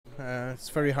It's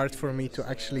very hard for me to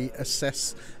actually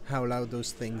assess how loud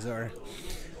those things are.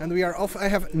 And we are off. I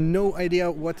have no idea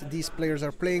what these players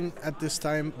are playing at this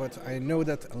time, but I know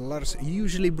that Lars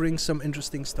usually brings some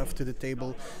interesting stuff to the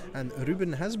table, and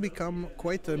Ruben has become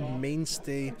quite a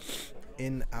mainstay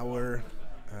in our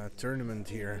tournament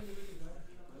here.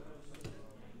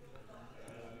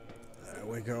 There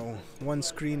we go. One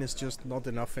screen is just not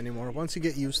enough anymore. Once you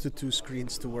get used to 2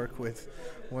 screens to work with,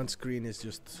 one screen is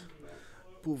just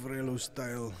Poverello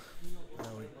style.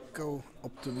 There we go,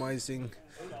 optimizing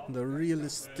the real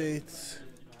estate.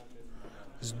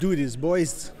 Let's do this,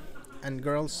 boys and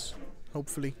girls,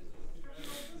 hopefully.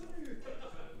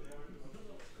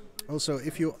 Also,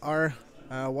 if you are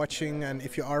watching and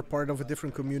if you are part of a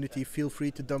different community, feel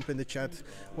free to dump in the chat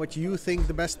what you think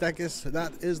the best deck is.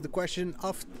 That is the question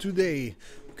of today,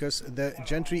 because the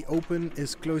Gentry Open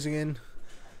is closing in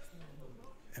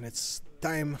and it's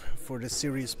time for the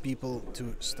serious people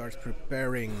to start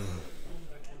preparing.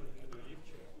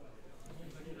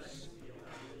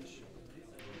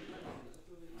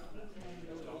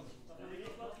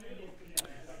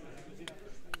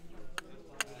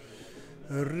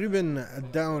 Ruben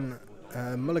down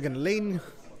Mulligan Lane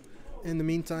in the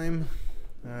meantime.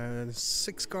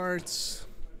 6 cards,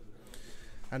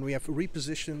 and we have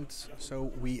repositioned,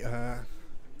 so we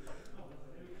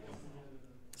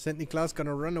St. Niklaas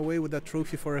gonna run away with that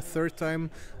trophy for a 3rd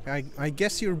time. I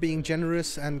guess you're being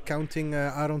generous and counting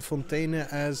Aaron Fontaine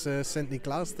as St.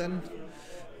 Niklaas then,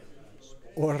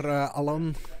 or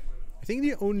Alan. I think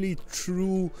the only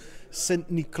true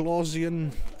St.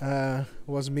 Niklaasian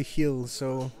was Michiel,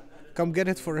 so come get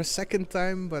it for a 2nd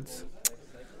time, but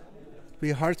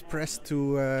be hard pressed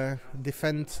to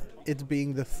defend it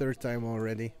being the 3rd time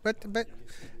already. But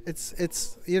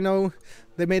it's you know,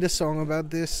 they made a song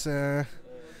about this.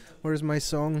 Where's my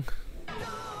song?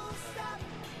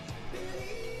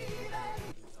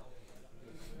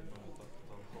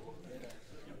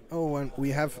 Oh, and we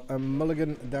have a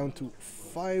mulligan down to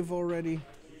 5 already.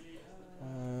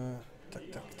 Tuck,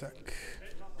 tuck, tuck.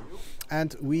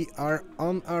 And we are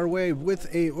on our way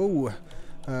with a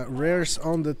rares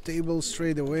on the table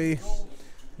straight away.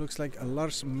 Looks like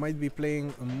Lars might be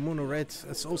playing MonoR.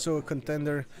 It's also a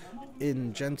contender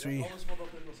in Gentry.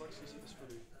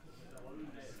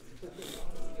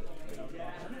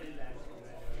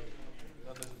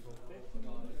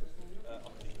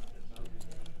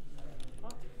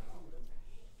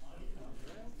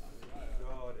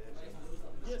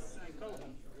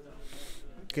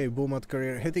 Okay, Bomat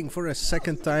Courier hitting for a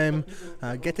 2nd time,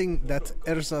 getting that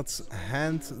ersatz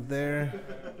hand there.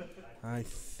 I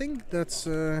think that's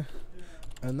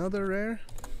another rare.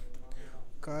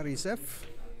 Kari Zef.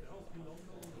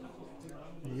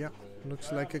 Yeah,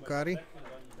 looks like a Kari.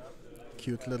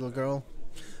 Cute little girl.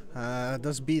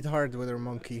 Does beat hard with her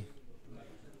monkey.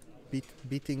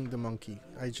 Beating the monkey.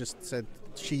 I just said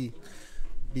she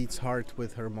beats hard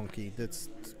with her monkey. That's.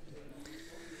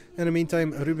 In the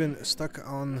meantime, Ruben stuck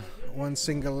on 1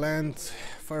 single land.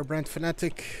 Firebrand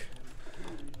Fanatic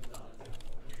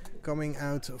coming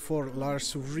out for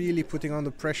Lars, really putting on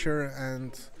the pressure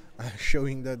and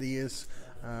showing that he is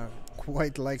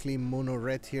quite likely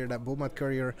MonoR here. That Bomat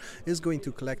Courier is going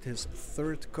to collect his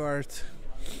 3rd card.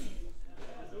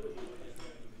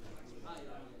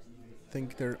 I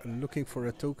think they're looking for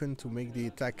a token to make the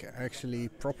attack actually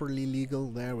properly legal.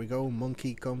 There we go,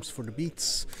 monkey comes for the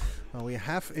beats. We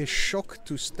have a shock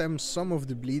to stem some of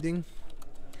the bleeding.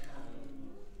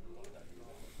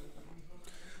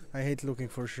 I hate looking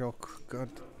for shock. God,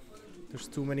 there's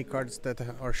too many cards that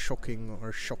are shocking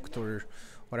or shocked or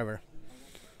whatever.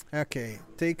 Okay,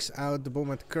 takes out the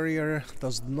Bomat Courier,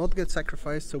 does not get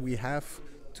sacrificed, so we have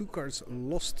 2 cards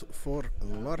lost for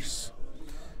Lars.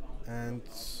 And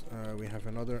we have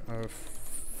another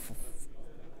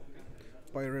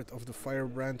Pirate of the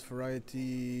Firebrand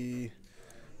variety,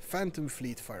 Phantom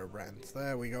Fleet Firebrand.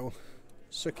 There we go.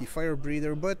 Sucky Fire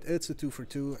Breather, but it's a 2 for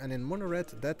 2, and in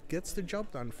MonoR that gets the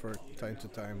job done for time to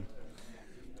time.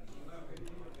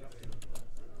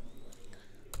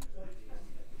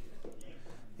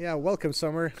 Yeah, welcome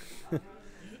summer.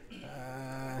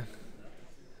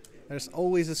 There's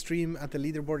always a stream at the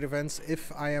leaderboard events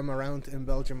if I am around in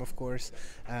Belgium, of course,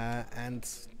 and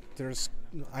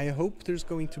I hope there's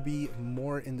going to be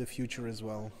more in the future as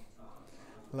well.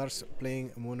 Lars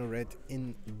playing MonoR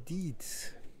indeed.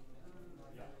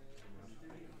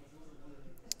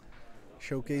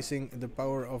 Showcasing the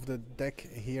power of the deck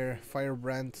here.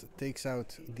 Firebrand takes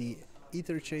out the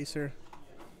Ether Chaser.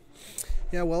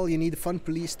 Yeah, well, you need a fun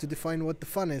police to define what the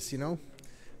fun is, you know.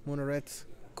 MonoR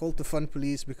called the Fun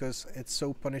Police because it's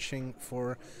so punishing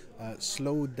for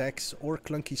slow decks or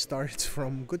clunky starts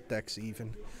from good decks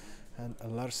even. And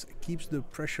Lars keeps the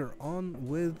pressure on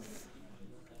with...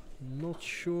 not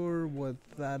sure what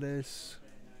that is.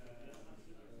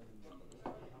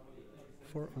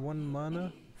 For 1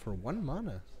 mana? For 1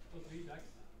 mana?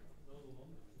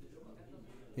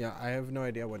 Yeah, I have no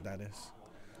idea what that is.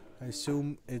 I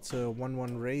assume it's a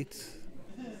 1/1 raid.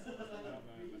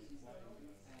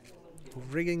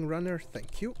 Rigging runner,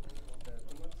 thank you.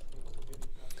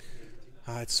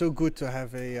 It's so good to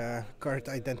have a card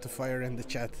identifier in the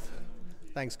chat.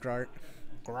 Thanks, Grar.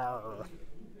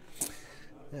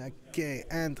 Okay,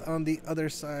 and on the other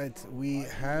side we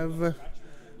have...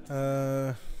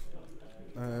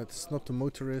 it's not the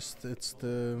motorist, it's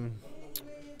the...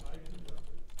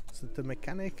 is it the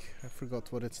mechanic? I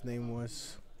forgot what its name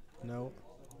was. No.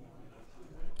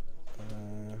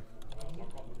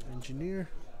 Engineer.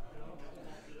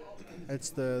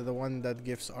 It's the one that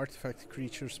gives artifact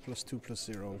creatures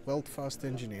 +2/+0. Weldfast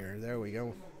engineer. There we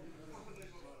go.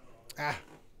 Ah.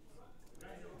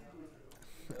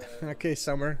 Okay,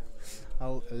 Summer.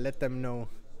 I'll let them know.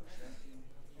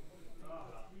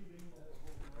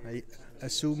 I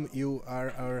assume you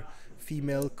are our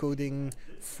female coding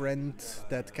friend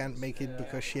that can't make it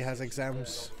because she has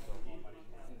exams.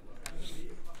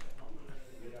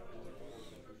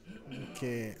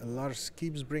 Okay, Lars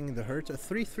keeps bringing the hurt. A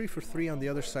 3/3 for 3 on the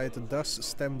other side does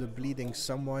stem the bleeding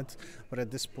somewhat, but at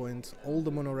this point all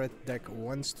the mono red deck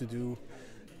wants to do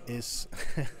is...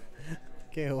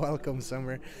 okay, welcome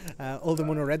Summer. All the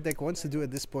mono red deck wants to do at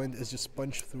this point is just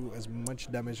punch through as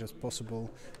much damage as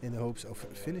possible in the hopes of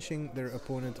finishing their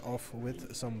opponent off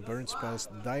with some burn spells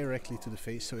directly to the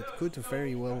face, so it could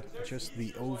very well just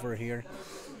be over here.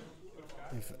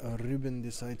 If Ruben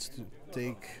decides to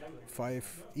take 5,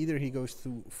 either he goes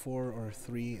to 4 or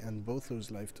 3, and both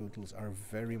those life totals are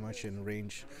very much in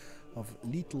range of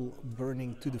lethal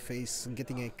burning to the face,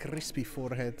 getting a crispy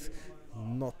forehead,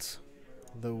 not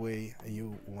the way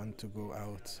you want to go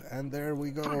out. And there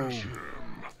we go.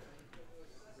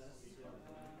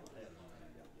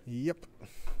 Yep.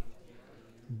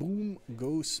 Boom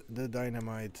goes the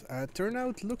dynamite.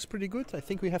 Turnout looks pretty good. I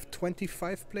think we have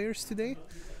 25 players today.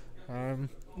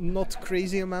 Not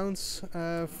crazy amounts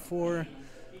for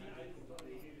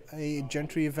a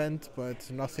Gentry event,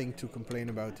 but nothing to complain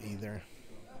about either.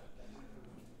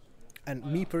 And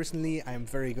me personally, I'm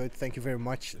very good. Thank you very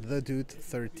much, the dude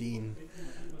 13.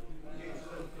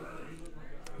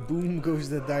 Boom goes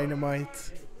the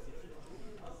dynamite.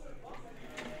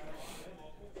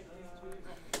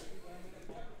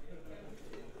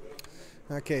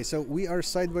 Okay, so we are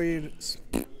sideboarding.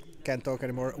 Can't talk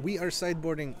anymore. We are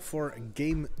sideboarding for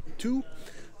game 2.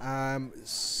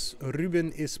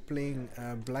 Ruben is playing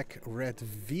black-red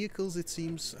vehicles, it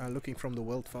seems, looking from the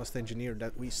Weldfast engineer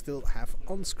that we still have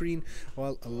on screen,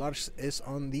 while Lars is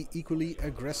on the equally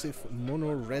aggressive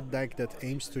mono red deck that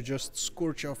aims to just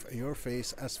scorch off your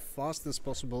face as fast as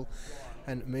possible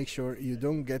and make sure you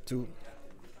don't get to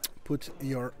put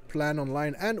your plan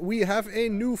online. And we have a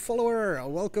new follower.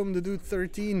 Welcome, the dude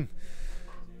 13.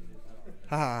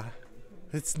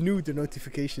 It's new, the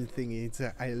notification thingy. It's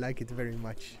I like it very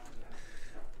much.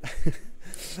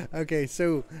 Okay,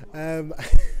 so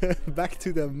back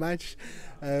to the match.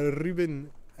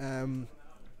 Ruben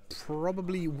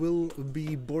probably will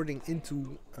be boarding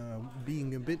into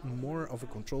being a bit more of a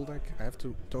control deck. I have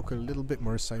to talk a little bit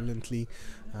more silently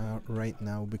right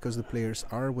now because the players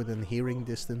are within hearing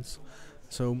distance.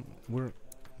 So we're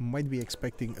might be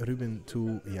expecting Ruben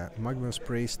to, Magma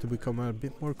Sprays to become a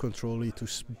bit more controlly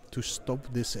to stop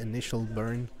this initial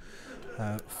burn,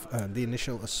 the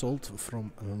initial assault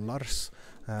from Lars,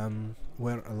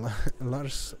 where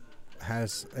Lars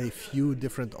has a few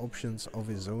different options of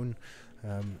his own.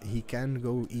 He can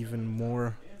go even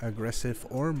more aggressive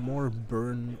or more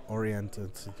burn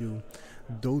oriented. You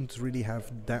don't really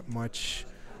have that much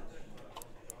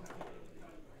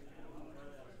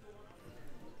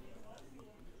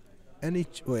any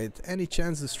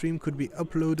chance the stream could be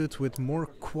uploaded with more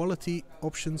quality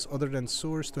options other than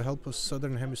Source to help us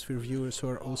Southern Hemisphere viewers who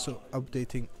are also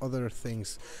updating other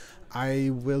things?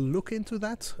 I will look into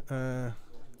that.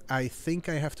 I think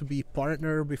I have to be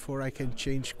partner before I can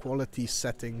change quality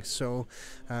settings, so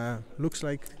looks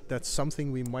like that's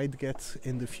something we might get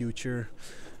in the future,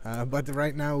 but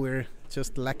right now we're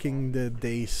just lacking the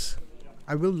days.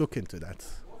 I will look into that,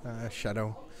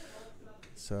 Shadow.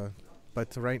 So,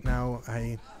 but right now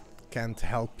I can't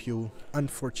help you,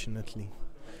 unfortunately.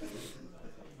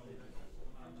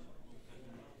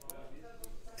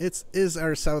 It is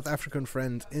our South African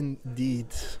friend indeed.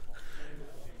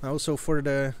 Also for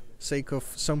the sake of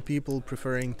some people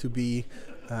preferring to be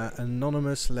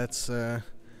anonymous, let's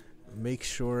make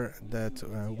sure that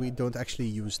we don't actually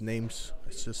use names.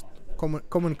 It's just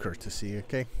common courtesy,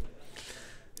 okay?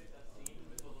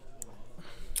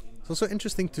 It's also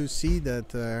interesting to see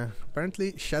that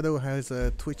apparently Shadow has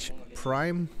a Twitch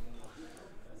Prime.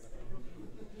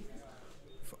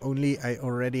 If only I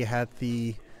already had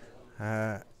the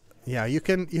yeah, you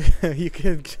can you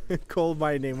can call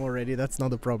my name already. That's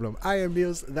not a problem. I am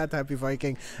Niels, that happy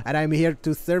Viking, and I'm here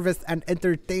to service and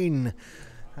entertain.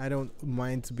 I don't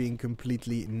mind being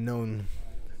completely known.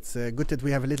 It's good that we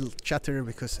have a little chatter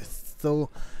because it's so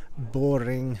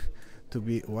boring to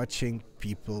be watching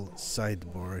people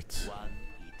sideboard.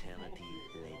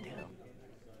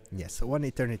 Yes, one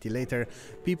eternity later,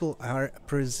 people are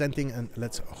presenting, and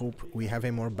let's hope we have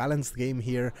a more balanced game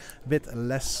here, a bit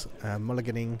less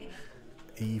mulliganing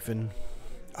even.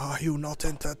 Are you not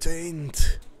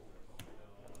entertained?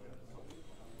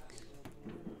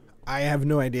 I have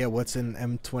no idea what's in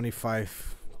M25.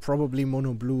 Probably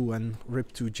mono blue and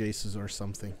rip 2 Jaces or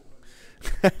something.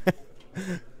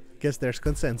 Guess there's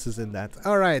consensus in that.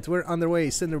 Alright, we're on the way.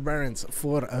 Cinder Barons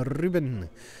for Ruben.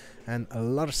 And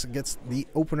Lars gets the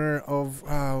opener of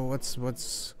what's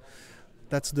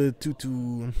that's the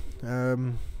 2/2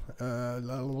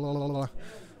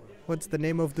 what's the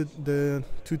name of the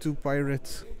 2/2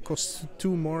 pirate? Costs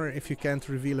 2 more if you can't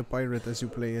reveal a pirate as you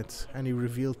play it. And he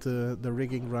revealed the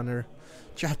rigging runner.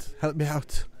 Chat, help me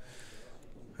out.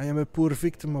 I am a poor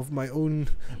victim of my own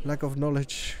lack of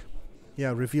knowledge.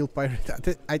 Yeah, reveal pirate.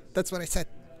 That's what I said.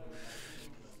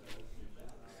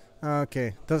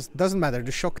 Okay, doesn't matter.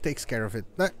 The shock takes care of it.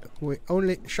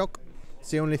 Only shock. It's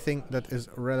the only thing that is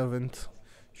relevant.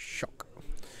 Shock.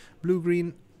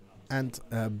 Blue-green and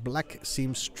black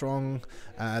seems strong.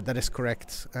 That is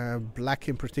correct. Black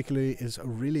in particular is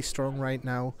really strong right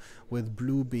now, with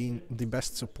blue being the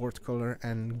best support color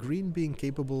and green being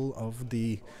capable of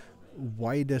the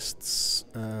widest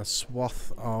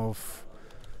swath of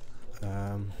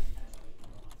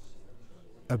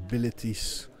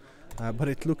abilities. But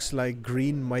it looks like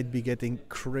green might be getting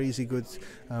crazy good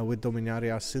with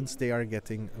Dominaria, since they are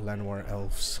getting Llanowar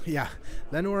Elves. Yeah,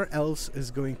 Llanowar Elves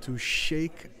is going to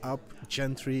shake up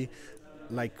Gentry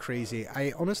like crazy.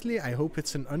 I hope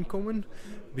it's an uncommon,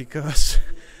 because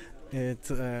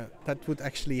that would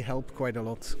actually help quite a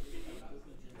lot.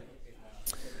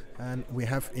 And we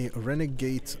have a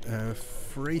Renegade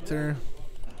Freighter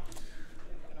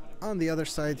on the other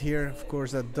side here. Of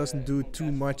course, that doesn't do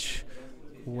too much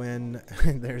when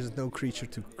there's no creature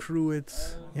to crew it.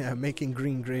 Yeah, making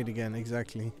green great again,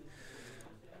 exactly.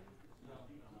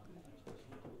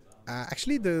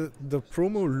 Actually, the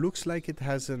promo looks like it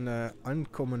has an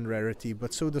uncommon rarity,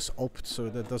 but so does Opt, so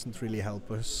that doesn't really help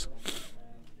us.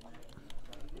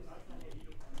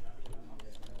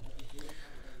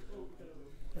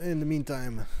 In the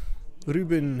meantime,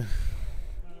 Ruben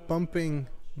pumping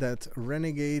that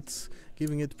Renegade,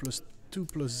 giving it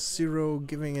 +2/+0,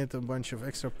 giving it a bunch of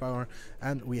extra power,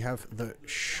 and we have the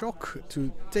shock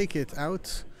to take it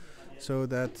out, so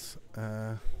that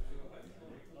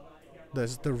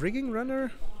does the rigging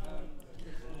runner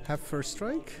have first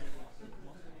strike?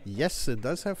 Yes, it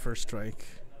does have first strike.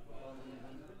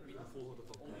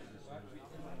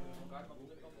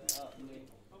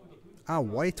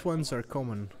 White ones are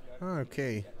common.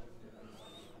 Okay.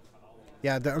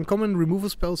 Yeah, the uncommon removal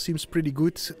spell seems pretty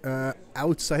good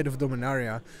outside of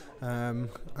Dominaria.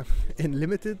 In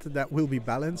Limited, that will be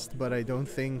balanced, but I don't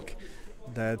think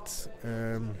that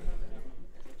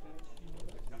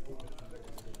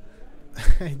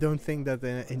I don't think that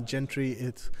in Gentry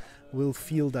it will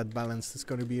feel that balanced. It's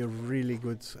going to be a really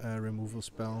good removal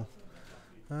spell.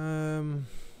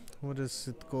 What is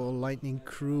it called? Lightning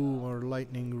Crew or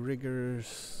Lightning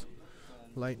Riggers?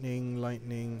 Lightning.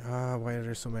 Why are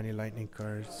there so many lightning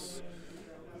cards?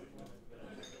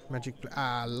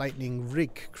 Lightning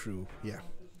Rig Crew. Yeah,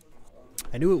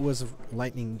 I knew it was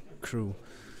Lightning Crew.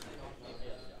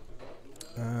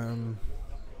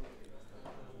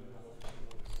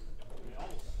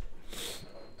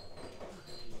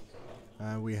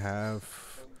 We have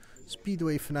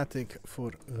Speedway Fanatic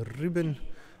for Ruben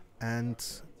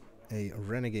and a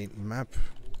Renegade map.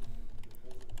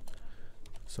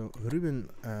 So Ruben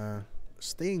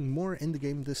staying more in the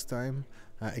game this time.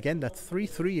 Again, that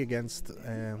 3/3 against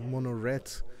Mono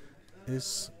Red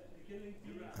is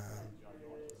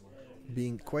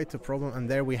being quite a problem. And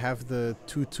there we have the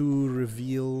 2/2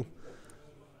 reveal.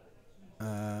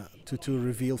 2/2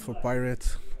 reveal for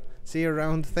Pirate. See you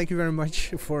around. Thank you very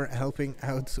much for helping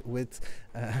out with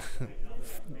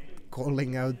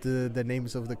calling out the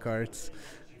names of the cards.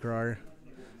 Grar.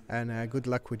 and good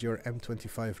luck with your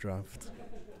M25 draft.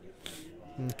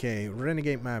 Okay,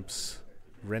 Renegade maps.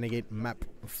 Renegade map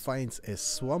finds a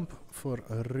swamp for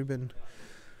Ruben,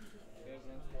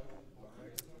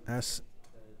 as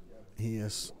he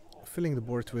is filling the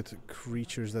board with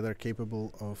creatures that are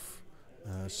capable of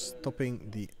stopping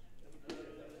the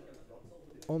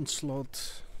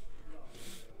onslaught.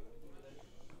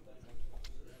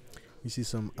 You see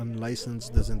some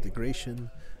unlicensed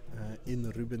disintegration in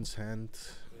Ruben's hand.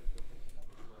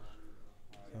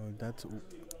 So that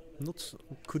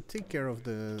could take care of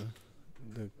the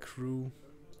crew.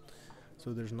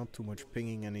 So there's not too much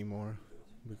pinging anymore,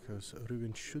 because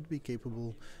Ruben should be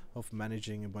capable of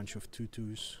managing a bunch of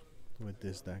 2/2s with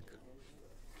this deck.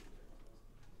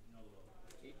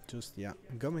 Just, yeah,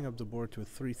 gumming up the board with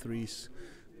 3/3s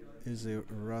is a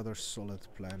rather solid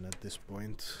plan at this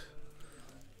point.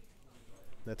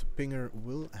 That pinger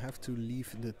will have to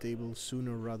leave the table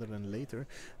sooner rather than later,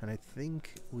 and I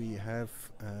think we have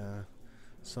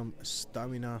some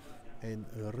stamina in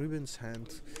Ruben's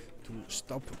hand to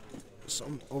stop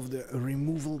some of the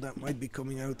removal that might be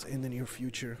coming out in the near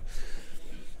future.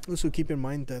 Also keep in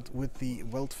mind that with the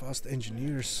Weldfast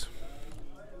engineers,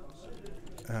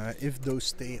 if those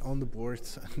stay on the board,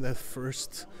 that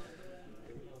first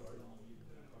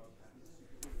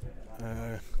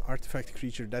artifact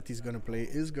creature that he's gonna play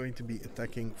is going to be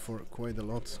attacking for quite a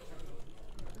lot.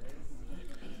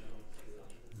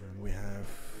 And we have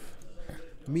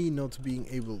me not being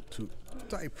able to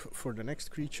type for the next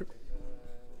creature.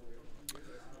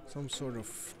 Some sort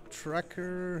of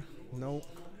tracker. No,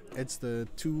 it's the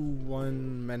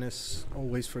 2/1 menace.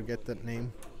 Always forget that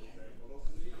name.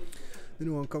 The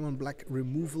new uncommon black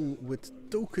removal with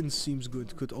tokens seems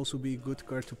good. Could also be a good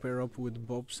card to pair up with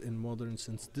Bobs in Modern,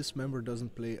 since this member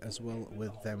doesn't play as well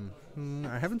with them.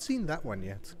 I haven't seen that one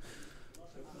yet.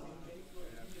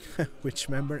 Which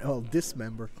member? Oh, this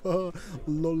member. Oh,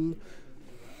 lol.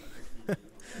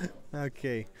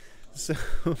 Okay, so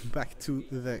back to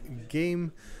the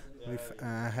game. We've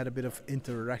had a bit of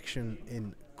interaction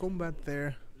in combat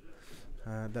there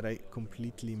that I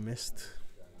completely missed.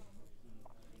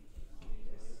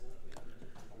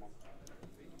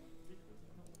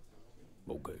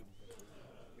 Okay.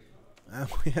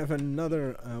 We have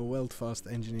another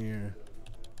Weldfast engineer.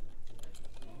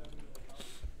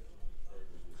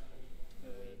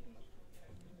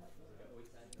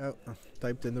 Oh,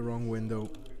 typed in the wrong window.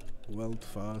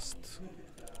 Weldfast.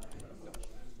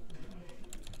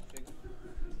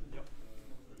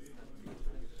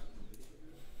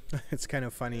 It's kind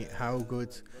of funny how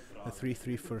good a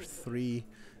 3/3 for 3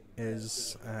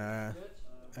 is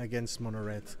against mono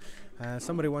red.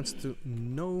 Somebody wants to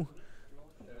know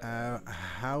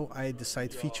how I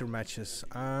decide feature matches.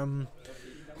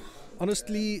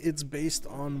 Honestly, it's based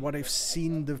on what I've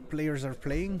seen the players are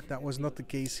playing. That was not the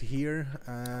case here.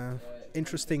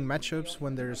 Interesting matchups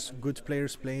when there's good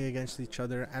players playing against each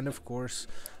other, and of course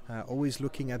always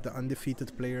looking at the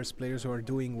undefeated players who are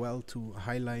doing well, to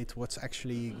highlight what's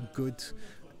actually good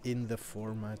in the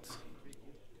format.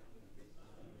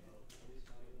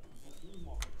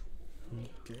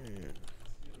 Okay.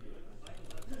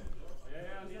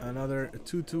 Another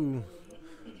 2/2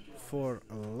 for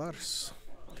Lars.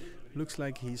 Looks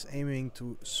like he's aiming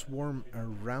to swarm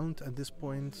around at this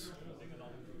point,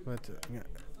 but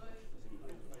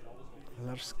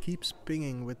Lars keeps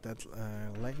pinging with that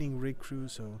lightning ray crew,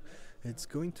 so it's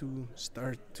going to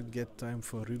start to get time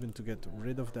for Ruben to get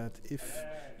rid of that if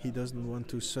he doesn't want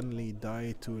to suddenly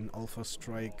die to an alpha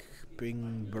strike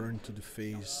ping burn to the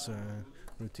face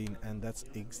routine, and that's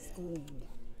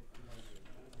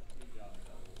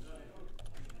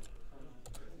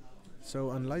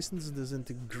So unlicensed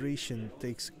disintegration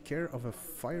takes care of a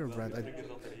firebrand.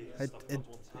 It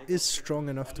is strong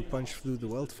enough to punch through the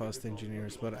Weldfast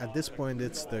engineers, but at this point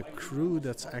it's the crew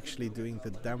that's actually doing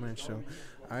the damage, so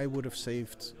I would have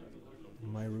saved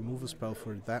my removal spell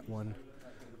for that one.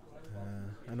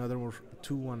 Another more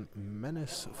 2/1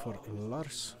 menace for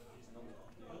Lars.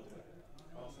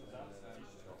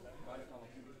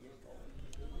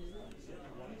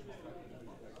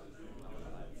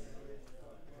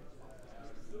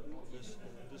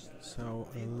 So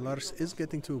Lars is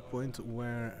getting to a point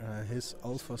where his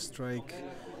Alpha Strike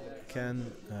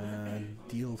can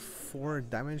deal 4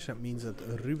 damage. That means that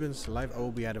Ruben's life... Oh,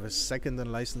 we had a second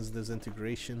unlicensed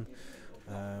disintegration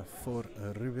for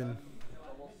Ruben.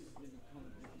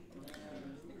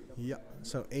 Yeah,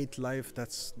 so 8 life.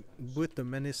 That's with the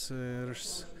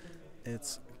Menacers.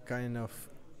 It's kind of...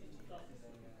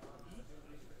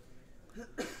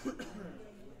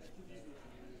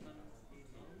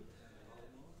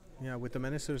 Yeah, with the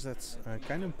Menacers, that's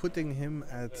kind of putting him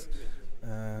at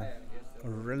a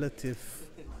relative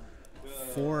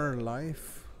 4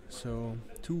 life, so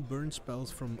 2 burn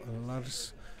spells from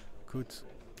Lars could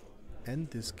end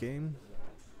this game.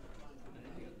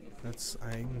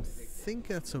 I think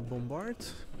that's a bombard.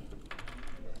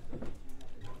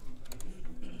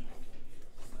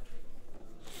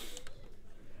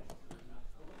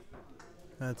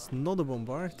 That's not a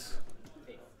bombard.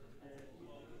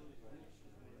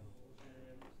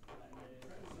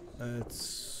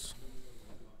 It's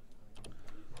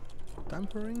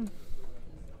tampering.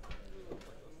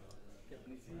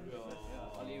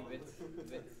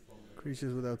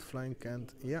 Creatures without flying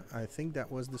can't. Yeah, I think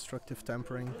that was destructive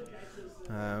tampering.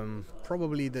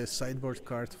 Probably the sideboard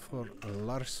card for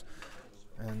Lars.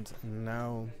 And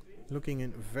now looking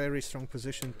in very strong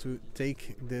position to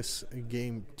take this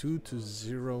game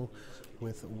 2-0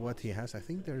 with what he has. I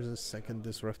think there's a second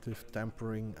disruptive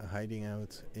tampering hiding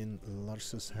out in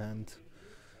Lars's hand.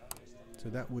 So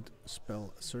that would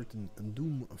spell certain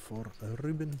doom for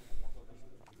Ruben.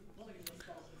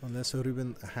 Unless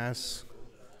Ruben has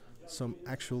some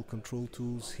actual control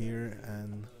tools here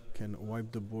and can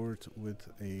wipe the board with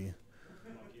a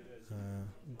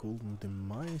golden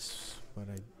demise, but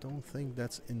I don't think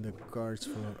that's in the cards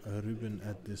for Ruben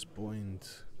at this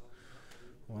point.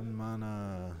 1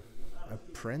 mana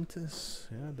apprentice,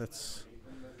 yeah, that's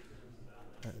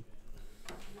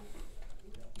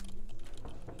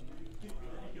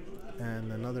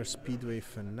and another speedway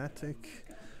fanatic,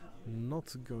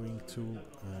 not going to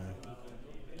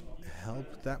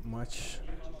help that much.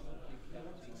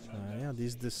 Yeah,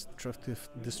 these destructive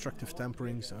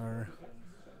tamperings are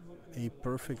a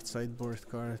perfect sideboard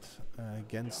card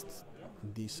against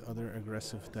these other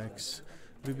aggressive decks.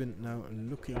 Ruben now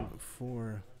looking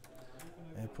for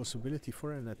a possibility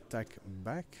for an attack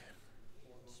back.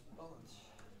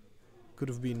 Could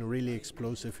have been really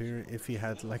explosive here if he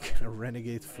had like a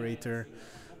Renegade Freighter,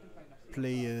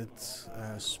 play it,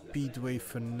 Speedway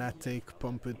Fanatic,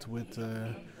 pump it with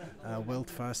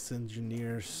Weldfast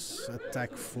Engineers,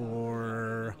 attack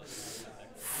for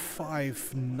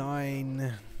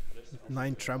 5/9,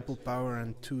 9 trample power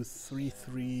and 2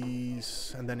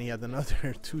 3/3s, and then he had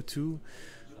another 2/2.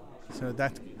 So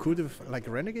that could have, like,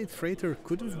 Renegade Freighter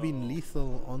could have been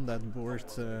lethal on that board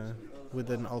with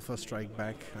an Alpha Strike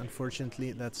back.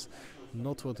 Unfortunately, that's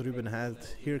not what Ruben had.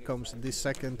 Here comes the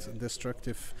second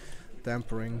destructive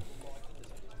tampering.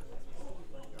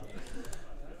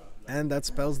 And that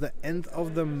spells the end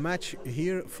of the match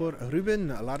here for Ruben.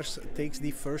 Lars takes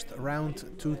the first round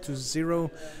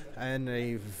 2-0 in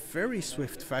a very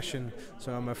swift fashion.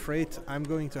 So I'm afraid I'm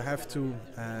going to have to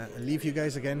leave you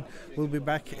guys again. We'll be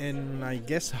back in, I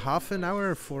guess, half an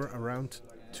hour for round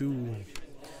 2.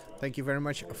 Thank you very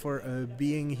much for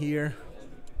being here.